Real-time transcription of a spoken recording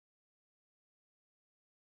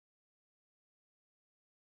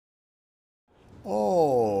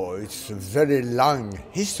Oh, it's a very long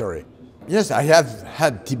history. Yes, I have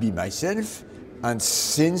had TB myself, and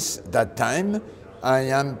since that time, I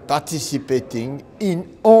am participating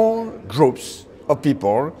in all groups of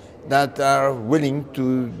people that are willing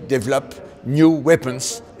to develop new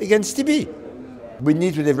weapons against TB. We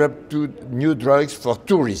need to develop two new drugs for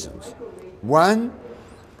two reasons. One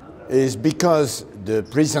is because the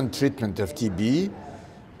present treatment of TB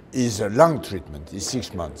is a long treatment, it's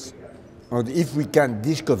 6 months. And if we can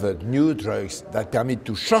discover new drugs that permit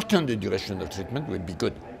to shorten the duration of treatment, it would be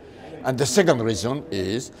good. And the second reason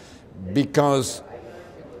is because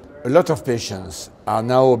a lot of patients are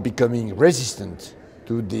now becoming resistant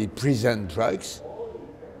to the present drugs.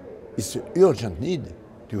 It's an urgent need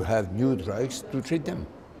to have new drugs to treat them.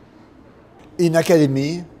 In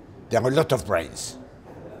academia, there are a lot of brains,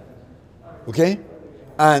 okay?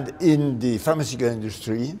 And in the pharmaceutical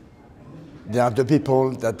industry, there are the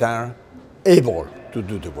people that are able to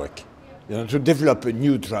do the work. You know, to develop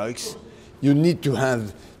new drugs, you need to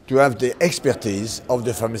have the expertise of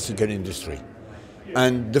the pharmaceutical industry.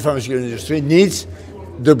 And the pharmaceutical industry needs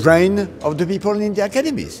the brain of the people in the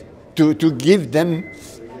academies to give them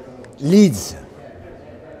leads.